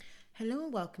Hello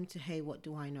and welcome to Hey What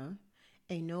Do I Know?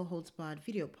 A no holds barred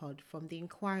video pod from the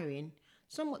inquiring,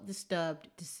 somewhat disturbed,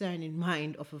 discerning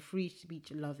mind of a free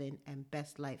speech loving and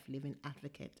best life living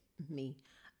advocate, me,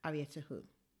 Arietta Hu.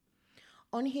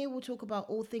 On here, we'll talk about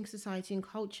all things society and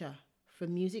culture,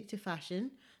 from music to fashion,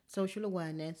 social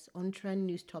awareness, on trend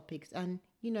news topics, and,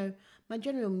 my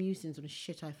general musings on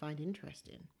shit I find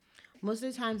interesting. Most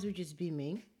of the times, it will just be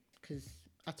me, because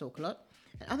I talk a lot,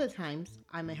 and other times,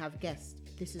 I may have guests.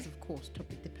 This is, of course,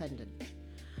 topic dependent.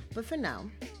 But for now,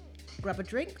 grab a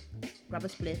drink, grab a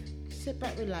spliff, sit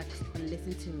back, relax, and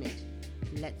listen to me.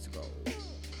 Let's go.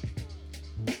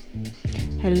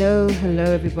 Hello,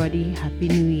 everybody. Happy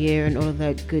New Year and all of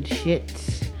that good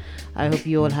shit. I hope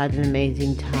you all had an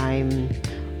amazing time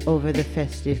over the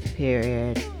festive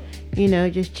period.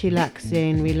 Just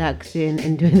chillaxing, relaxing,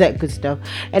 and doing that good stuff.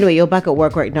 Anyway, you're back at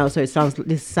work right now, so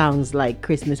this sounds like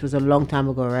Christmas was a long time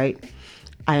ago, right?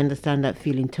 I understand that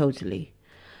feeling totally.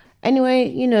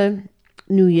 Anyway,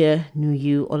 New Year, new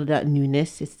you, all of that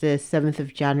newness. It's the 7th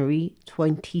of January,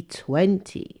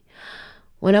 2020.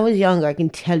 When I was younger, I can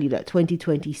tell you that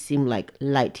 2020 seemed like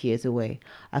light years away.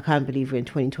 I can't believe we're in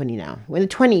 2020 now. We're in the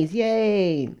 20s,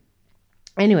 yay!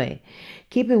 Anyway,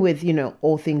 keeping with,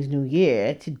 all things New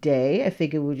Year, today I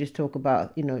figured we'll just talk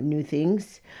about, new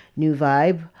things, new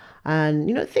vibe,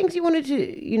 and, things you wanted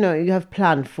to, you have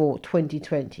planned for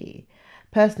 2020.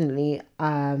 Personally,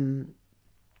 I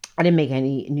didn't make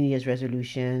any New Year's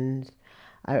resolutions.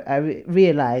 I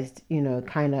realized,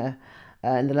 kind of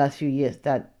in the last few years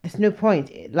that there's no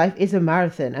point. Life is a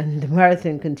marathon, and the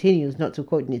marathon continues. Not to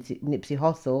quote Nipsey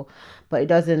Hussle, but it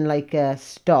doesn't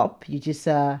stop. You just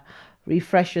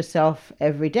refresh yourself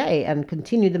every day and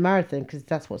continue the marathon because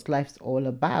that's what life's all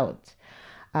about.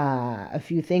 A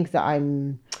few things that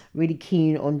I'm really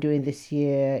keen on doing this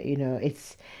year,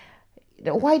 it's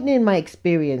widening my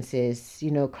experiences,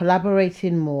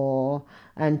 collaborating more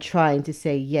and trying to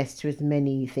say yes to as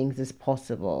many things as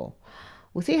possible.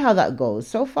 We'll see how that goes.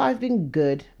 So far, it's been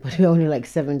good, but we're only like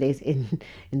 7 days in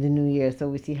the new year, so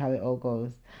we'll see how it all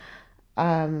goes.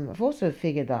 I've also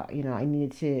figured that I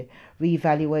needed to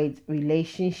reevaluate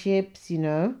relationships,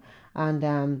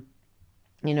 and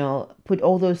put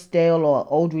all those stale or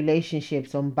old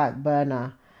relationships on back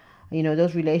burner.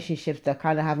 Those relationships that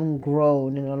kind of haven't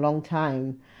grown in a long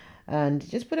time, and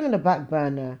just put them on the back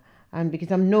burner. And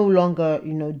because I'm no longer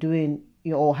doing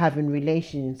or having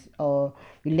relations or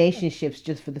relationships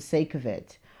just for the sake of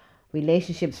it.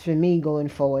 Relationships for me going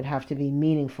forward have to be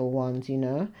meaningful ones.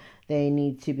 They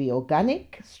need to be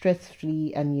organic, stress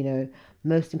free, and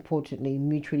most importantly,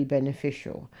 mutually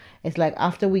beneficial. It's like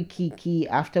after we kiki,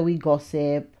 after we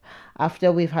gossip,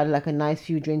 after we've had like a nice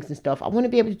few drinks and stuff, I want to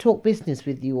be able to talk business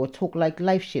with you or talk like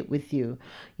life shit with you.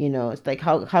 It's like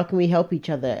how can we help each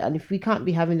other? And if we can't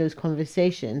be having those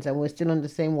conversations and we're still on the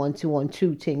same 1 2 1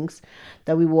 2 things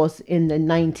that we was in the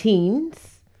 19s,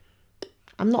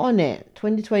 I'm not on it.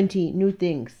 2020, new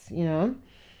things, I'm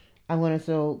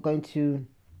also going to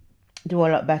do a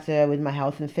lot better with my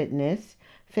health and fitness.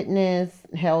 Fitness,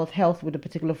 health with a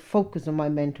particular focus on my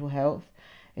mental health.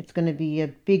 It's going to be a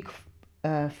big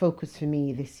focus for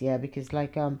me this year because,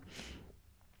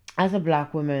 as a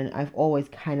black woman, I've always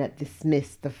kind of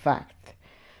dismissed the fact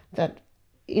that,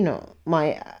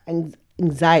 my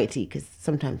anxiety, because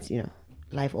sometimes,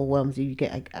 life overwhelms you, you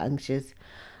get anxious.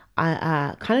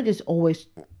 I kind of just always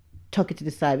took it to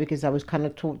the side because I was kind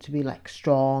of taught to be like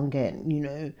strong and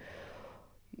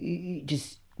you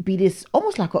just be this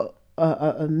almost like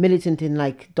a militant in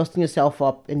like dusting yourself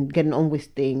up and getting on with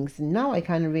things. And now I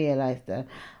kind of realized that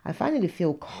I finally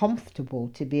feel comfortable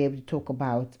to be able to talk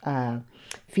about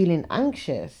feeling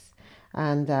anxious,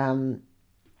 and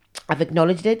I've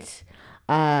acknowledged it.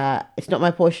 It's not my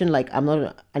portion. Like, I'm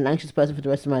not an anxious person for the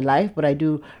rest of my life, but I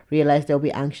do realize there'll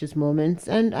be anxious moments,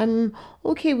 and I'm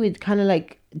okay with kind of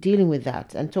like dealing with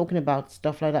that and talking about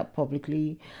stuff like that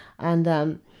publicly. And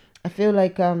I feel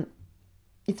like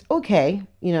it's okay,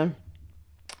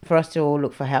 for us to all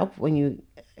look for help when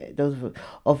those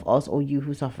of us or you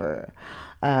who suffer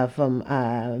from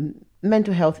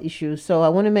mental health issues. So I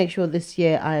want to make sure this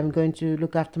year I am going to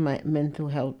look after my mental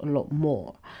health a lot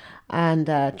more and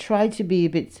try to be a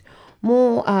bit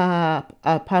more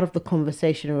a part of the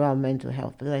conversation around mental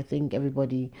health because I think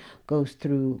everybody goes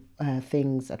through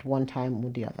things at one time or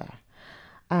the other.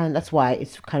 And that's why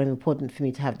it's kind of important for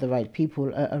me to have the right people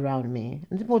around me.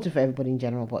 It's important for everybody in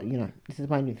general, but this is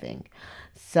my new thing.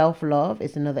 Self love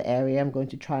is another area I'm going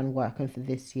to try and work on for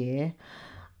this year.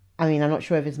 I mean, I'm not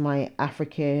sure if it's my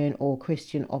African or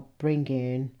Christian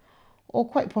upbringing, or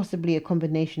quite possibly a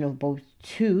combination of both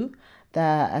two,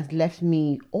 that has left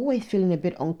me always feeling a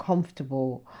bit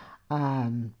uncomfortable.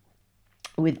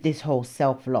 with this whole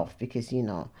self-love, because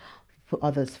put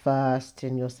others first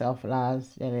and yourself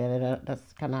last.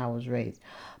 That's kind of how I was raised.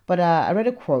 But I read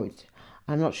a quote.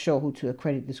 I'm not sure who to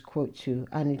accredit this quote to,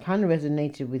 and it kind of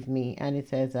resonated with me. And it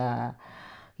says,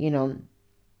 you know,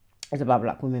 it's about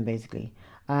black women basically.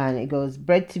 And it goes,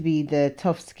 bred to be the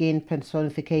tough skinned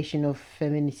personification of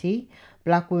femininity,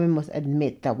 black women must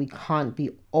admit that we can't be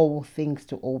all things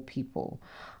to all people.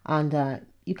 And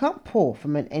you can't pour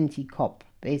from an empty cup,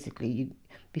 basically.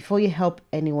 Before you help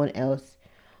anyone else,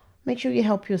 make sure you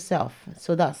help yourself.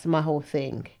 So that's my whole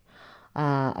thing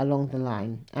along the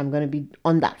line. I'm going to be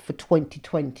on that for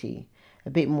 2020. A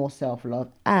bit more self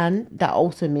love. And that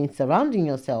also means surrounding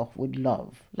yourself with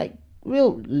love, like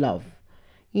real love,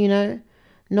 you know?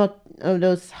 Not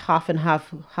those half and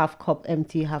half, half cup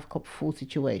empty, half cup full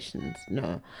situations.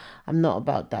 No, I'm not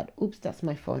about that. Oops, that's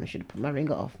my phone. I should have put my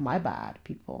ringer off. My bad,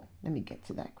 people. Let me get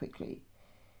to that quickly.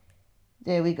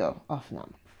 There we go. Off now.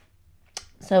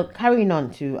 So carrying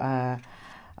on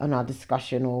our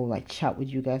discussion or like chat with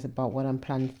you guys about what I'm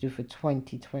planning to do for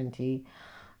 2020.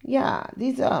 Yeah,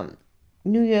 these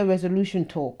New Year resolution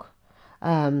talk.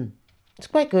 Um, it's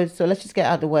quite good. So let's just get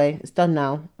out of the way. It's done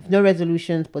now. No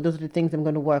resolutions, but those are the things I'm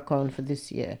going to work on for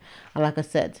this year. And like I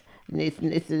said,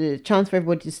 it's a chance for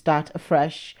everybody to start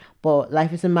afresh. But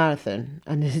life is a marathon,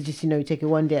 and this is just you take it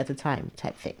one day at a time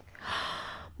type thing.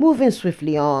 Moving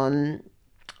swiftly on.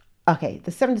 Okay,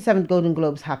 the 77th Golden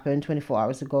Globes happened 24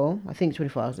 hours ago. I think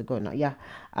 24 hours ago now, yeah.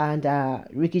 And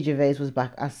Ricky Gervais was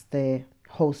back as the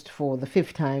host for the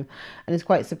fifth time. And it's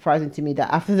quite surprising to me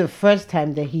that after the first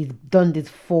time that he's done this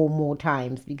four more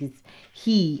times, because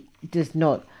he does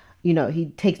not,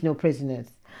 he takes no prisoners.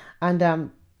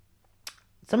 And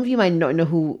some of you might not know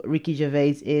who Ricky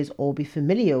Gervais is or be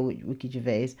familiar with Ricky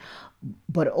Gervais,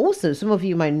 but also some of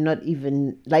you might not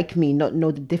even, like me, not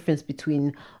know the difference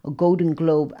between a Golden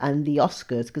Globe and the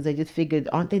Oscars, because I just figured,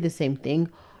 aren't they the same thing?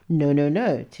 No, no,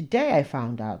 no. Today I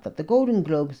found out that the Golden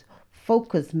Globes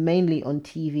focus mainly on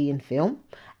TV and film,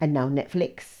 and now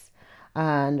Netflix.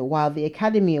 And while the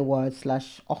Academy Awards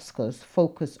slash Oscars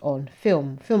focus on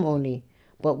film only,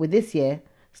 but with this year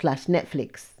slash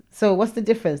Netflix. So what's the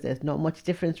difference? There's not much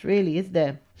difference really, is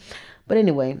there? But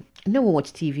anyway, no one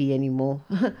watches TV anymore.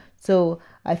 So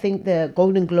I think the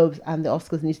Golden Globes and the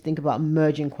Oscars need to think about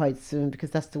merging quite soon, because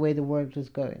that's the way the world was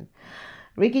going.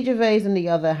 Ricky Gervais, on the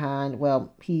other hand,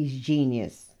 well, he's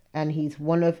genius. And he's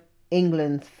one of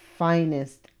England's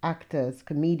finest actors,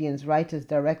 comedians, writers,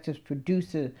 directors,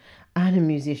 producer, and a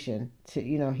musician.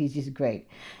 He's just great.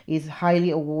 He's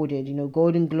highly awarded,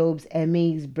 Golden Globes,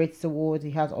 Emmys, Brits Awards.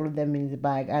 He has all of them in his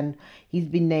bag. And he's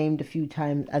been named a few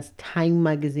times as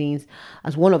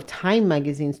one of Time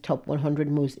Magazine's top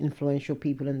 100 most influential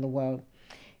people in the world.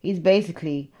 He's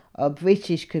basically a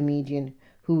British comedian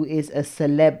who is a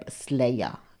celeb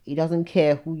slayer. He doesn't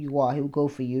care who you are, he'll go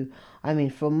for you. I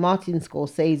mean, from Martin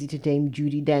Scorsese to Dame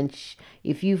Judi Dench,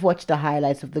 if you've watched the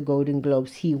highlights of the Golden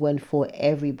Globes, he went for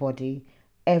everybody.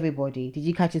 Everybody. Did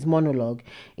you catch his monologue?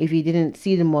 If you didn't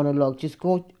see the monologue, just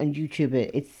go on YouTube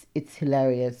it. It's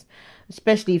hilarious.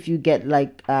 Especially if you get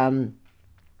like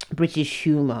British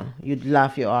humor. You'd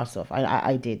laugh your ass off.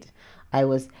 I did. I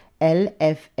was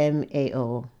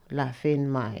LFMAO, laughing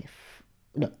my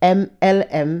no,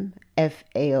 MLMFAO.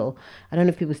 I don't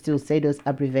know if people still say those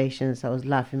abbreviations. I was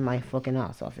laughing my fucking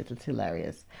ass off. It was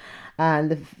hilarious.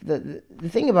 And the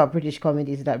thing about British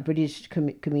comedy is that British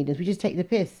comedians, we just take the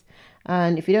piss.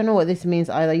 And if you don't know what this means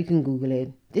either, you can Google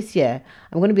it. This year,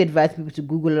 I'm going to be advising people to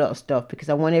Google a lot of stuff, because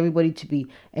I want everybody to be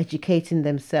educating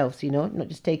themselves, not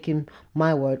just taking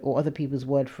my word or other people's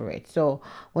word for it. So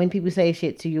when people say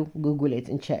shit to you, Google it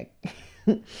and check.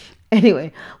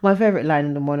 Anyway, my favorite line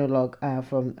in the monologue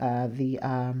from the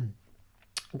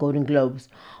Golden Globes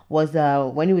was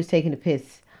when he was taking a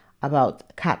piss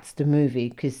about Cats, the movie,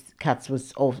 because Cats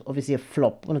was obviously a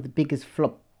flop, one of the biggest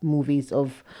flop movies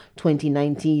of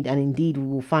 2019, and indeed we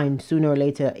will find sooner or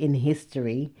later in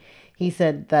history. He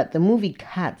said that the movie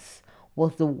Cats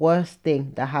was the worst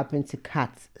thing that happened to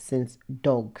cats since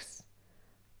dogs.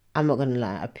 I'm not gonna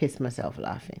lie, I pissed myself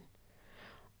laughing.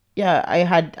 Yeah, I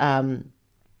had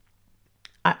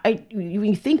when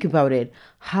you think about it,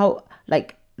 how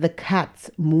like the Cats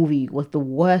movie was the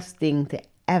worst thing to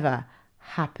ever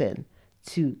happen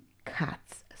to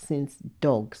cats since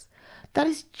dogs. That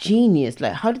is genius.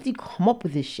 Like, how did he come up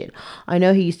with this shit? I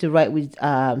know he used to write with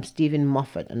Stephen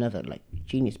Moffat, another like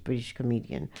genius British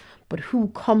comedian. But who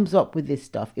comes up with this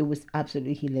stuff? It was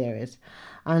absolutely hilarious.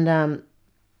 And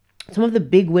some of the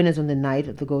big winners on the night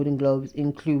of the Golden Globes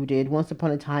included Once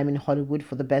Upon a Time in Hollywood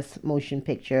for the Best Motion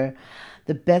Picture.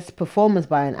 The best performance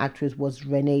by an actress was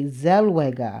Renee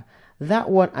Zellweger.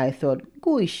 That one I thought,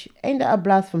 gosh, ain't that a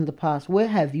blast from the past? Where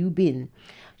have you been?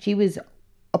 She was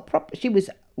she was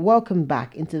welcomed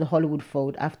back into the Hollywood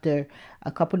fold after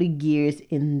a couple of years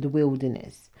in the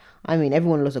wilderness. I mean,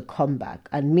 everyone loves a comeback,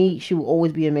 and me, she will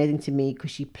always be amazing to me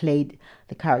because she played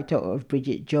the character of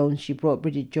Bridget Jones. She brought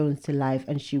Bridget Jones to life,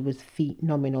 and she was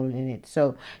phenomenal in it.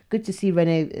 So good to see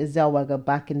Renee Zellweger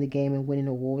back in the game and winning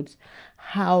awards.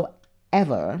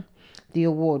 However, the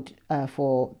award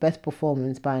for best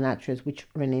performance by an actress, which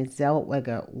Renee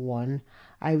Zellweger won,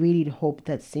 I really hope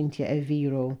that Cynthia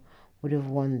Erivo would have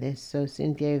won this. So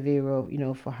Cynthia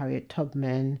Erivo, for Harriet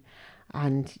Tubman,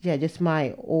 and yeah, just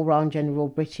my all-round general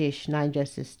British Niger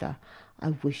sister.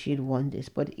 I wish she'd won this,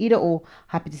 but either or,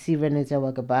 happy to see Renee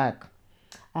Zellweger back.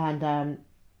 And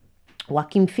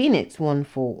Joaquin Phoenix won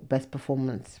for best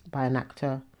performance by an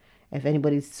actor. If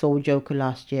anybody saw Joker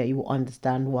last year, you will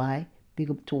understand why.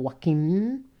 Big up to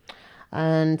Joaquin.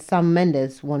 And Sam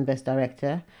Mendes won best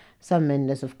director. Sam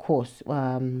Mendes, of course,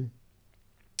 um,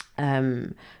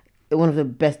 one of the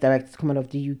best directors coming out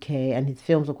of the UK, and his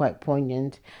films are quite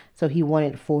poignant. So he won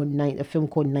it for a film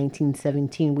called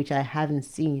 1917, which I haven't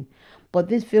seen. But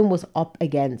this film was up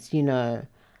against, The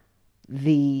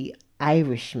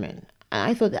Irishman. And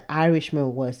I thought The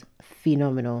Irishman was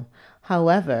phenomenal.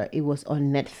 However, it was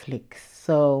on Netflix.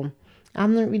 So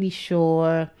I'm not really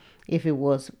sure if it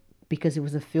was because it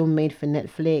was a film made for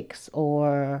Netflix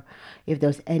or if there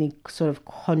was any sort of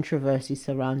controversy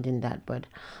surrounding that. But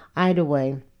either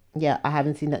way, yeah, I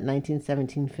haven't seen that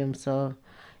 1917 film, so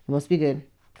it must be good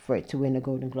for it to win a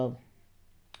Golden Globe.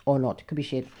 Or not, it could be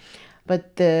shit.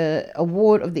 But the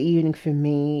award of the evening for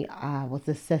me was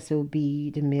the Cecil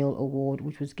B. DeMille Award,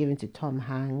 which was given to Tom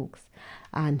Hanks,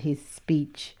 and his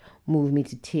speech moved me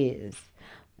to tears.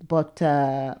 But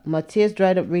my tears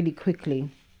dried up really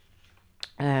quickly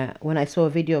when I saw a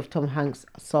video of Tom Hanks'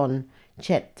 son,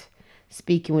 Chet,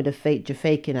 speaking with a fake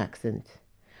Jamaican accent.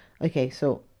 Okay,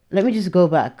 so let me just go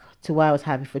back to why I was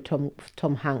happy for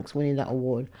Tom Hanks winning that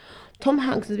award. Tom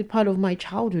Hanks has been part of my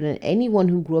childhood, and anyone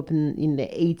who grew up in the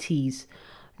 80s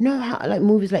know how like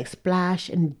movies like Splash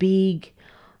and Big,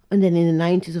 and then in the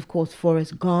 90s, of course,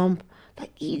 Forrest Gump,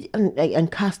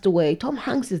 and Castaway. Tom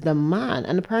Hanks is the man,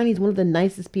 and apparently he's one of the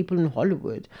nicest people in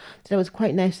Hollywood. So it was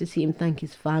quite nice to see him thank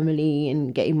his family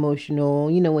and get emotional.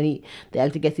 When the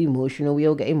actor gets emotional, we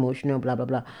all get emotional, blah blah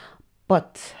blah.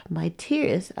 But my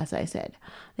tears, as I said,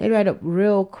 they dried up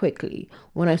real quickly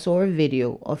when I saw a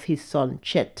video of his son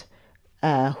Chet,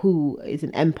 who is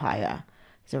an Empire,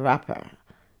 he's a rapper,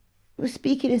 was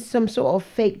speaking in some sort of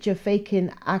fake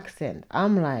Jamaican accent.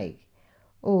 I'm like,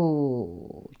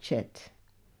 oh, Chet,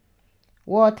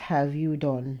 what have you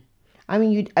done? I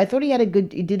mean, I thought he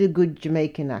did a good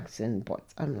Jamaican accent, but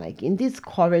I'm like, in this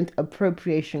current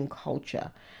appropriation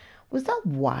culture, was that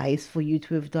wise for you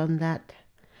to have done that?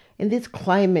 In this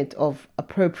climate of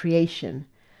appropriation,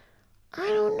 I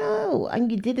don't know.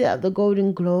 And you did it at the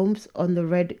Golden Globes on the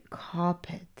red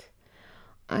carpet.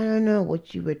 I don't know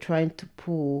what you were trying to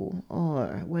pull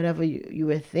or whatever you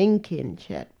were thinking,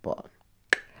 Chet, but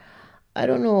I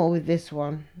don't know with this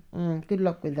one. Good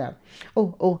luck with that.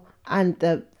 And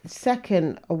the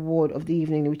second award of the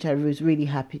evening, which I was really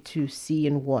happy to see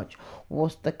and watch,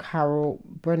 was the Carol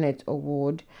Burnett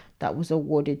Award that was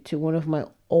awarded to one of my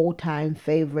all-time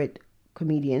favorite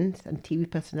comedians and TV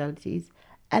personalities,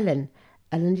 Ellen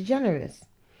DeGeneres.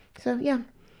 So yeah,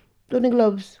 Golden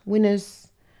Globes winners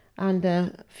and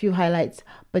a few highlights.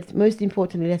 But most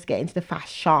importantly, let's get into the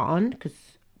fashion because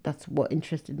that's what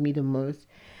interested me the most.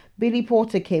 Billy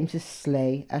Porter came to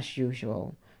slay as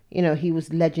usual. He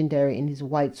was legendary in his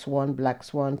white swan, black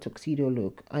swan tuxedo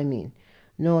look. I mean,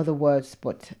 no other words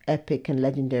but epic and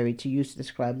legendary to use to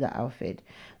describe that outfit.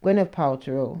 Gwyneth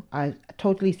Paltrow, I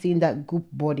totally seen that goop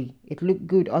body. It looked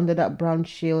good under that brown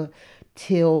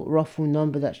teal ruffle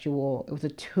number that she wore. It was a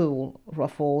tulle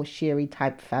ruffle, sheery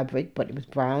type fabric, but it was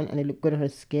brown and it looked good on her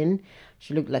skin.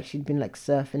 She looked like she'd been like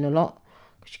surfing a lot.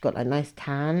 She got a nice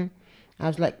tan. I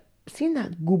was like, seeing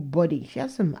that good body. She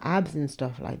has some abs and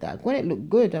stuff like that. When it looked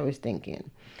good, I was thinking.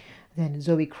 Then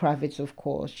Zoe Kravitz, of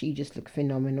course, she just looked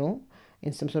phenomenal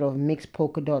in some sort of mixed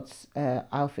polka dots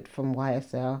outfit from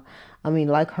YSL. I mean,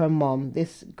 like her mom,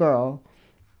 this girl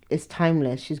is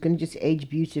timeless. She's going to just age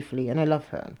beautifully, and I love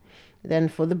her. Then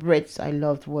for the Brits, I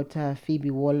loved what Phoebe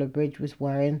Waller-Bridge was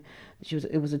wearing.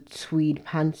 It was a tweed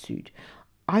pantsuit.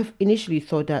 I initially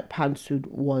thought that pantsuit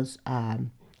was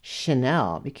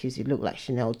Chanel because it looked like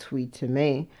Chanel tweed to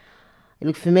me. It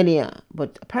looked familiar,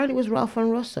 but apparently it was Ralph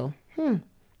and Russell.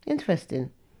 Interesting.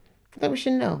 That was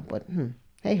Chanel, but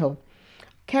hey ho.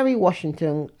 Kerry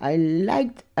Washington, I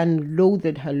liked and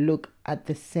loathed her look at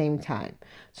the same time.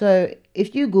 So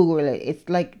if you Google it, it's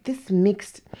like this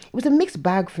mixed. It was a mixed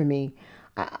bag for me.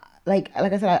 Like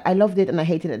I said, I loved it and I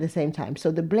hated it at the same time.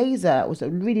 So the blazer was a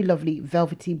really lovely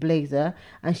velvety blazer,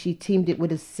 and she teamed it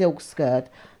with a silk skirt.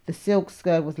 The silk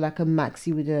skirt was like a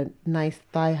maxi with a nice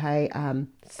thigh high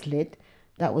slit.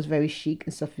 That was very chic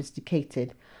and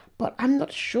sophisticated. But I'm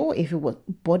not sure if it was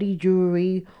body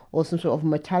jewelry or some sort of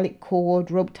metallic cord,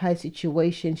 rope tie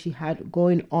situation she had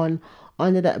going on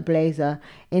under that blazer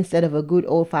instead of a good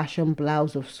old fashioned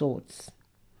blouse of sorts.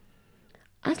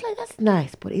 I was like, that's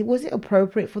nice, but it was it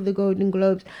appropriate for the Golden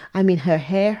Globes? I mean, her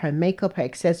hair, her makeup, her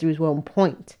accessories were on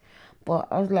point, but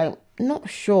I was like, not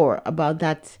sure about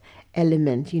that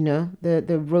element,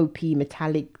 the ropey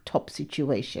metallic top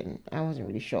situation. I wasn't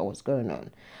really sure what's going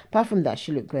on. Apart from that,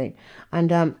 she looked great,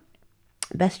 and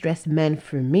best dressed men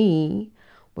for me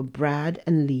were Brad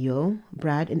and Leo,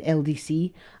 Brad and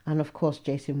LDC, and of course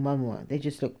Jason Momoa. They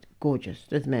just looked gorgeous.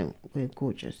 Those men were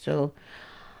gorgeous. So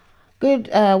good,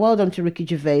 well done to Ricky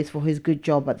Gervais for his good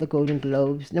job at the Golden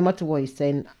Globes. No matter what he's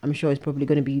saying, I'm sure he's probably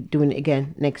going to be doing it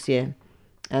again next year,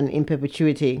 and in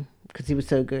perpetuity because he was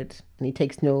so good and he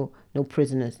takes no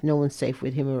prisoners. No one's safe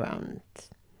with him around.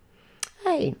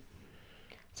 Hey,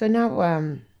 so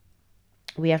now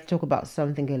we have to talk about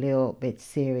something a little bit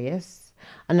serious.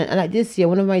 And like this year,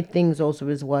 one of my things also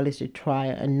as well is to try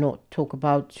and not talk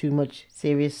about too much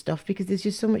serious stuff because there's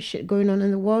just so much shit going on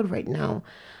in the world right now.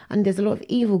 And there's a lot of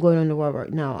evil going on in the world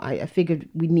right now. I figured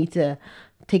we need to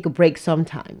take a break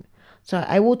sometime. So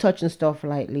I will touch on stuff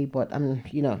lightly, but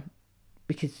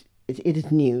because it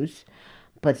is news,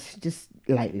 but just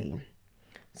lightly.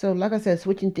 So like I said,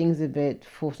 switching things a bit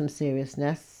for some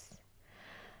seriousness.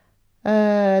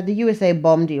 The USA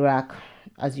bombed Iraq,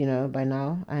 as you know by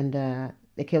now, and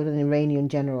they killed an Iranian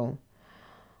general.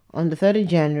 On the 3rd of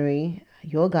January,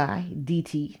 your guy,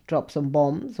 DT, dropped some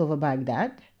bombs over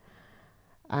Baghdad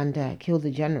and killed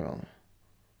the general.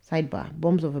 Sidebar,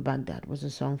 Bombs Over Baghdad was a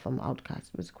song from Outkast.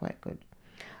 It was quite good.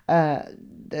 Uh,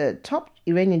 the top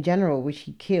Iranian general, which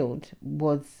he killed,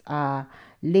 was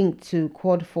linked to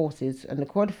Quad forces, and the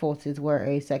Quad forces were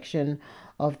a section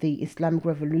of the Islamic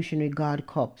Revolutionary Guard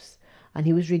Corps, and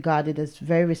he was regarded as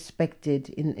very respected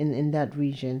in that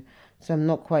region. So I'm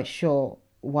not quite sure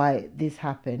why this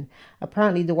happened.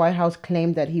 Apparently, the White House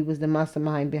claimed that he was the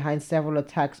mastermind behind several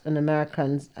attacks on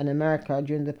Americans and America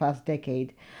during the past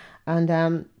decade,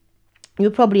 and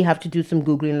you'll probably have to do some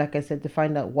googling, like I said, to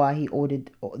find out why he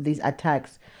ordered these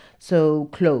attacks so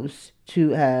close to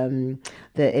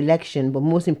the election. But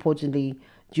most importantly,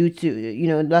 due to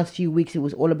the last few weeks, it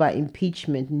was all about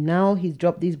impeachment. Now he's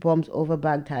dropped these bombs over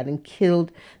Baghdad and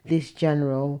killed this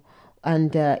general,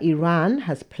 and Iran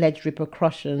has pledged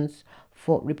repercussions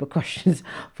for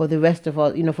the rest of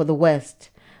us, for the West.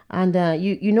 And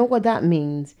you know what that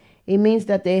means. It means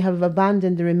that they have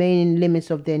abandoned the remaining limits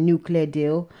of their nuclear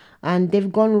deal, and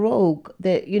they've gone rogue.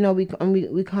 That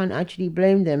we can't actually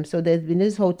blame them. So there's been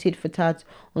this whole tit for tat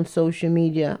on social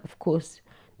media. Of course,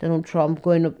 Donald Trump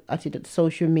going up at it at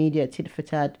social media, tit for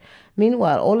tat.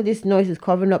 Meanwhile, all of this noise is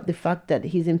covering up the fact that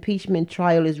his impeachment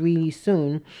trial is really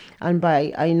soon, and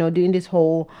by doing this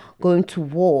whole going to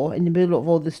war in the middle of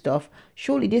all this stuff,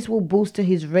 surely this will boost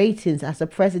his ratings as a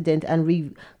president and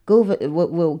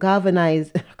will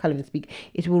galvanize. I can't even speak.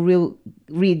 It will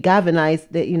galvanize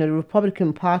the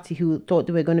Republican Party, who thought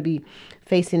they were going to be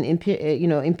facing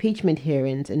impeachment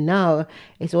hearings, and now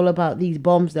it's all about these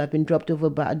bombs that have been dropped over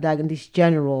Baghdad and this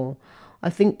general. I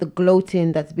think the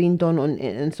gloating that's being done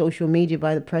on social media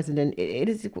by the president, it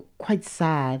is quite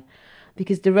sad,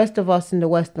 because the rest of us in the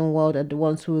Western world are the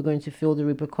ones who are going to feel the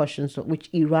repercussions of which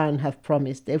Iran have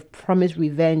promised. They've promised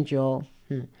revenge, y'all.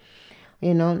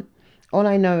 You know, all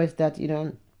I know is that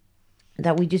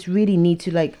that we just really need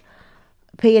to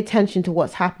pay attention to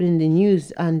what's happening in the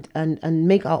news and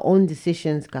make our own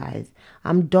decisions, guys.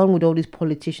 I'm done with all these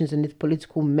politicians and this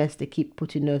political mess they keep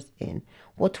putting us in.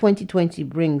 What 2020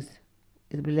 brings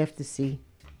is be left to see.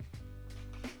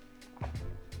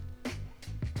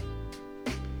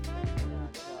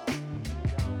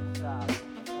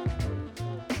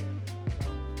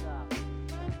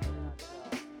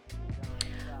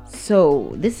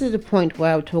 So this is the point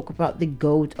where I'll talk about the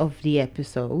goat of the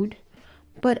episode.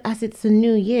 But as it's a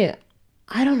new year,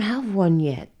 I don't have one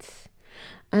yet.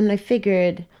 And I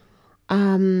figured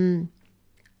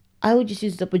I would just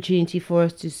use the opportunity for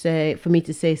me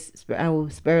to say, I will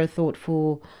spare a thought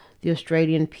for the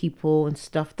Australian people and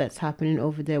stuff that's happening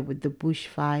over there with the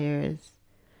bushfires.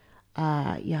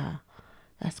 Yeah,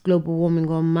 that's global warming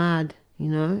gone mad.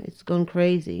 It's gone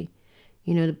crazy.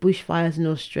 The bushfires in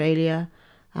Australia,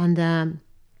 and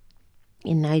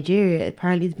In Nigeria,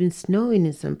 apparently it's been snowing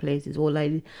in some places, or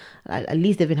like at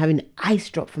least they've been having ice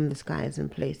drop from the sky in some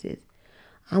places.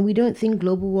 And we don't think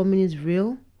global warming is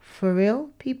real? For real,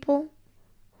 people?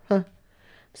 Huh.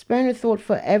 Sparing a thought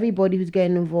for everybody who's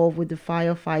getting involved with the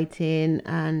firefighting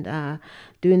and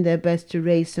doing their best to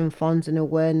raise some funds and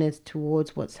awareness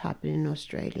towards what's happening in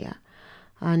Australia.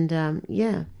 And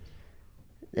yeah,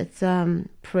 let's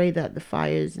pray that the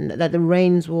fires and that the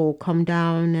rains will come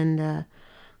down and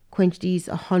quench these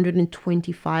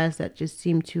 120 fires that just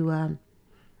seem to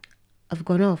have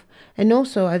gone off. And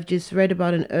also, I've just read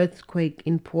about an earthquake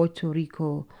in Puerto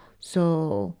Rico.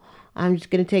 So I'm just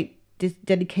gonna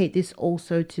dedicate this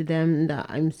also to them. That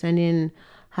I'm sending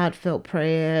heartfelt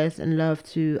prayers and love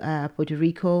to Puerto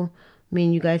Rico. I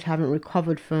mean, you guys haven't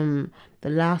recovered from the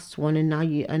last one, and now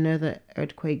another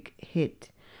earthquake hit.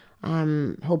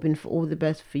 I'm hoping for all the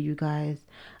best for you guys.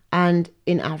 And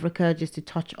in Africa, just to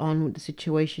touch on with the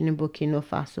situation in Burkina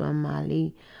Faso and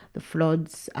Mali, the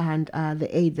floods and the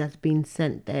aid that's been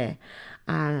sent there.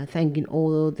 Thanking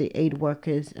all the aid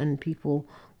workers and people,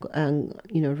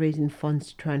 raising funds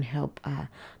to try and help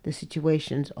the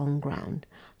situations on ground.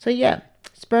 So yeah,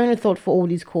 sparing a thought for all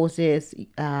these causes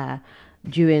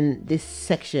during this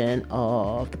section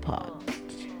of the pod.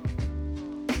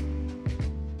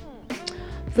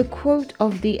 The quote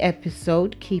of the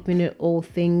episode, keeping it all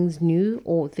things new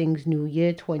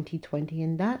year 2020,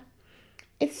 and that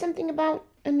it's something about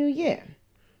a new year.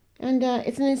 And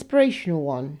it's an inspirational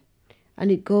one. And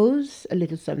it goes a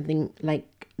little something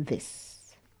like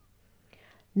this: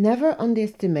 Never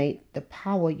underestimate the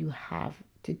power you have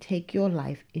to take your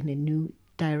life in a new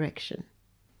direction.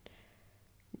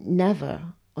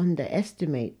 Never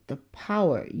underestimate the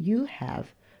power you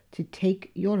have to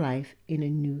take your life in a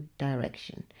new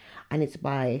direction. And it's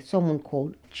by someone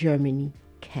called Germany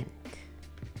Kent.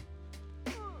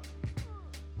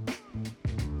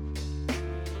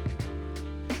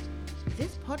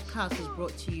 This podcast was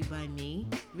brought to you by me,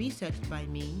 researched by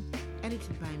me,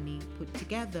 edited by me, put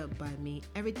together by me.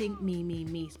 Everything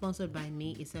me. Sponsored by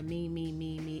me. It's a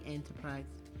me enterprise.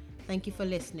 Thank you for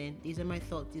listening. These are my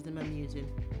thoughts. These are my musing.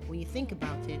 When you think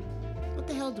about it, what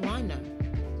the hell do I know?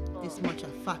 This much I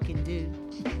fucking do.